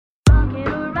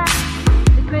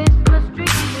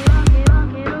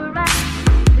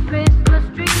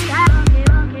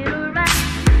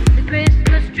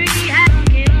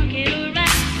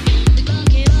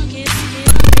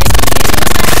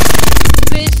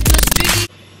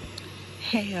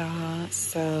y'all,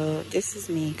 so this is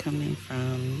me coming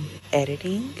from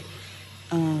editing.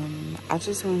 I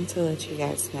just wanted to let you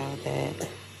guys know that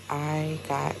I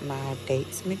got my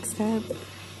dates mixed up.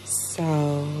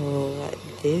 So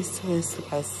this was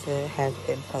supposed to have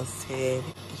been posted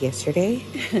yesterday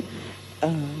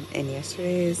in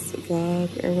yesterday's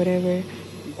vlog or whatever,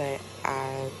 but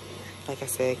like I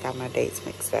said, got my dates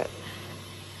mixed up.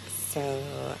 So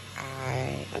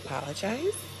I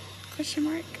apologize, question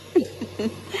mark.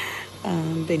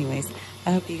 But anyways,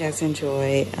 I hope you guys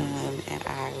enjoy, and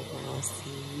I will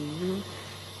see you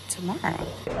tomorrow.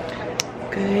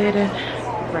 Good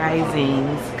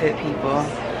risings, good people.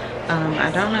 I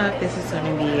don't know if this is going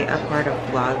to be a part of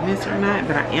Vlogmas or not,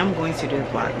 but I am going to do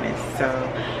Vlogmas. So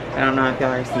I don't know if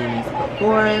y'all are seeing this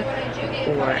before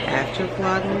or after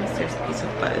Vlogmas. There's a piece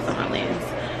of fuzz on my lens,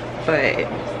 but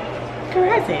good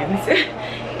risings.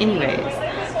 Anyways,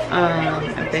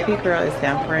 baby girl is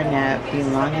down for a nap, the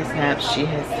longest nap she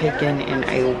has taken in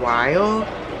a while.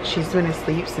 She's been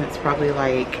asleep since probably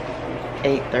like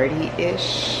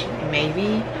 8:30-ish,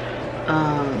 maybe.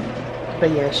 But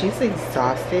yeah, she's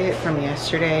exhausted from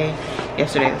yesterday.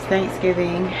 Yesterday was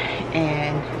Thanksgiving,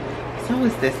 and so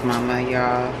was this mama,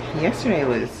 y'all. Yesterday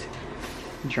was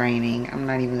draining. I'm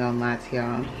not even gonna lie to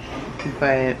y'all.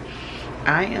 But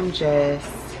I am just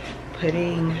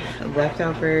putting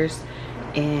leftovers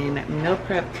in meal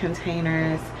prep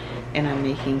containers, and I'm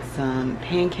making some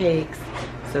pancakes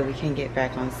so we can get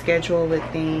back on schedule with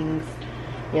things.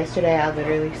 Yesterday I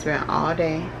literally spent all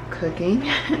day cooking.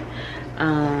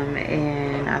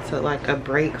 And I took like a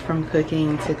break from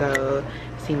cooking to go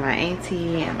see my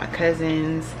auntie and my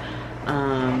cousins,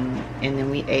 and then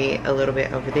we ate a little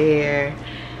bit over there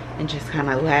and just kind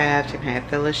of laughed and had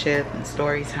fellowship and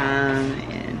story time,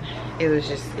 and it was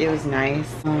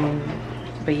nice.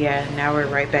 But yeah, now we're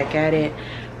right back at it.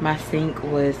 My sink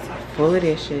was full of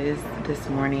dishes this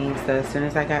morning, so as soon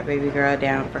as I got baby girl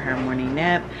down for her morning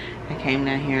nap, I came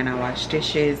down here and I washed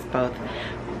dishes, both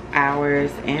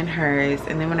ours and hers.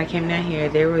 And then when I came down here,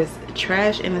 there was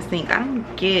trash in the sink. I don't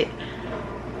get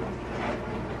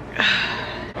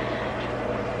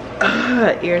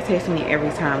irritates me every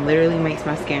time, literally makes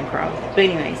my skin crawl. But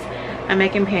anyways, I'm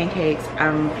making pancakes,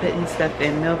 I'm putting stuff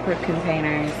in meal prep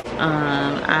containers.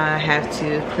 I have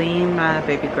to clean my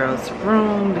baby girl's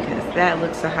room because that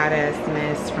looks a hot ass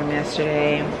mess from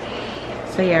yesterday.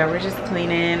 So yeah, we're just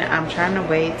cleaning. I'm trying to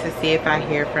wait to see if I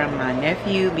hear from my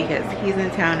nephew because he's in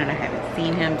town and I haven't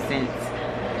seen him since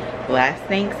last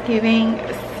Thanksgiving.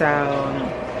 So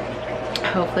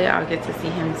hopefully I'll get to see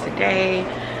him today.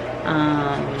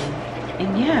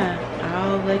 And yeah,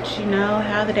 I'll let you know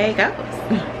how the day goes.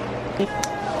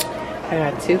 I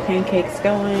got 2 pancakes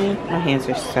going. My hands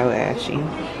are so ashy.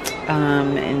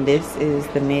 And this is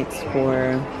the mix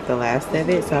for the last of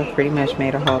it. So I've pretty much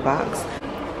made a whole box.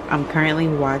 I'm currently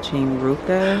watching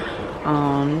Ruka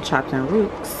on Chopped and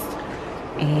Rooks,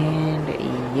 and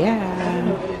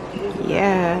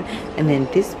yeah. And then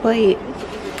this plate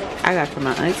I got from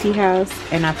my auntie house,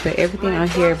 and I put everything on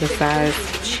here besides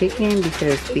chicken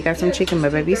because we got some chicken.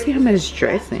 But baby, you see how much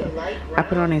dressing I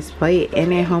put on this plate,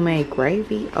 and that homemade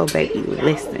gravy. Oh baby,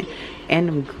 listen. And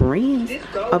them greens.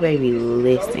 Oh baby,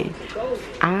 listen.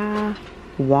 I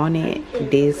wanted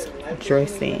this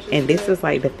dressing, and this is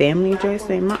like the family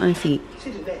dressing. My auntie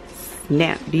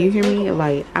snapped. Do you hear me?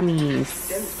 Like, I mean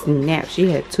snap. She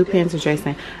had 2 pans of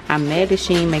dressing. I'm mad that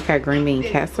she didn't make her green bean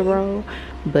casserole,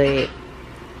 but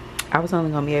I was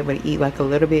only gonna be able to eat like a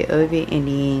little bit of it and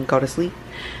then go to sleep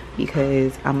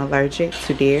because I'm allergic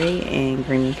to dairy, and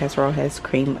green bean casserole has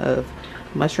cream of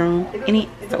mushroom in it.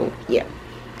 So yeah,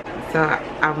 so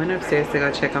I went upstairs to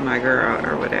go check on my girl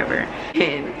or whatever,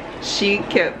 and she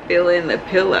kept feeling the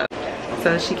pillow.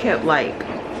 So she kept like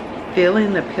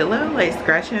feeling the pillow, like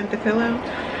scratching at the pillow,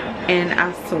 and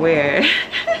I swear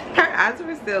her eyes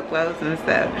were still closed and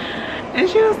stuff, and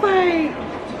she was like,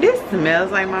 this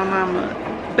smells like my mama,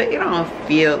 but it don't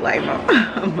feel like my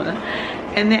mama.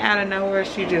 And then out of nowhere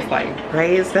she just like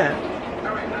raised up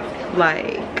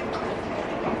like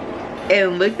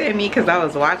and looked at me because I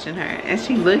was watching her, and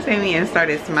she looked at me and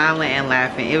started smiling and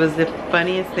laughing. It was the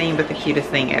funniest thing but the cutest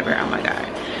thing ever. Oh my god,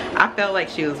 I felt like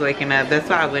she was waking up. That's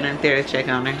why I went up there to check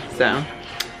on her. So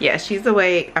yeah, she's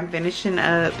awake. I'm finishing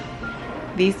up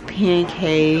these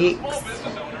pancakes,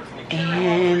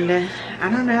 and I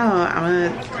don't know, I'm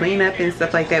gonna clean up and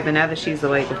stuff like that. But now that she's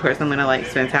awake, of course I'm gonna like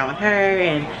spend time with her,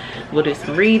 and we'll do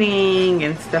some reading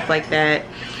and stuff like that.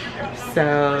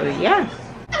 So yeah.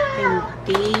 And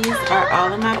these are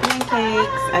all of my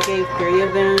pancakes. I gave 3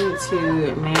 of them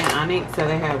to Man Onyx, so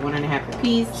they have 1.5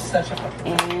 apiece.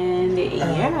 And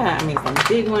yeah, I made some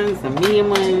big ones, some medium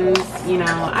ones. You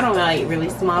know, I don't like really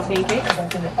small pancakes.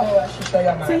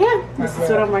 So yeah, this is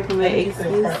what I'm working with.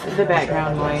 Excuse the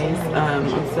background noise. I'm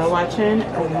still watching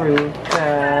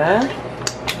Ruka.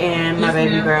 And my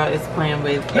baby girl is playing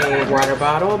with a water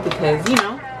bottle because, you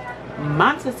know,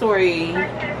 Montessori,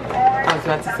 I was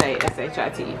about to say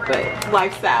SHIT, but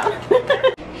lifestyle.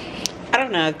 I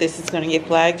don't know if this is gonna get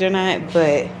flagged or not,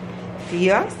 but do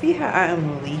y'all see how I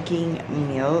am leaking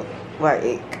milk?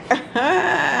 Like,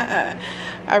 I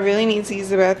really need to use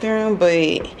the bathroom,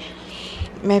 but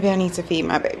maybe I need to feed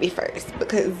my baby first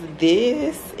because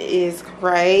this is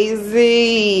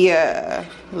crazy.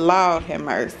 Lord have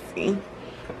mercy.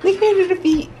 Look at the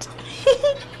feet.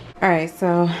 All right,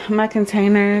 so my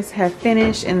containers have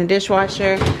finished in the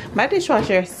dishwasher. My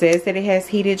dishwasher says that it has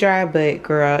heated dry, but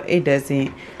girl, it doesn't.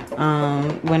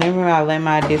 Whenever I let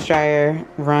my dish dryer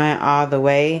run all the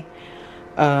way,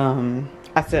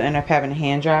 I still end up having to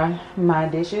hand dry my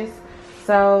dishes.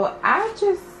 So I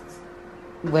just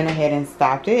went ahead and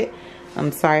stopped it.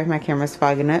 I'm sorry if my camera's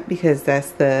fogging up because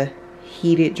that's the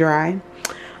heated dry.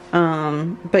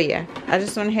 But yeah, I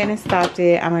just went ahead and stopped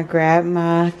it. I'm gonna grab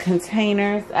my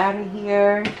containers out of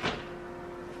here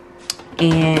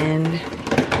and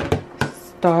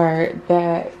start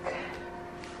back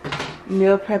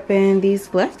meal prepping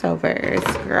these leftovers,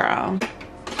 girl.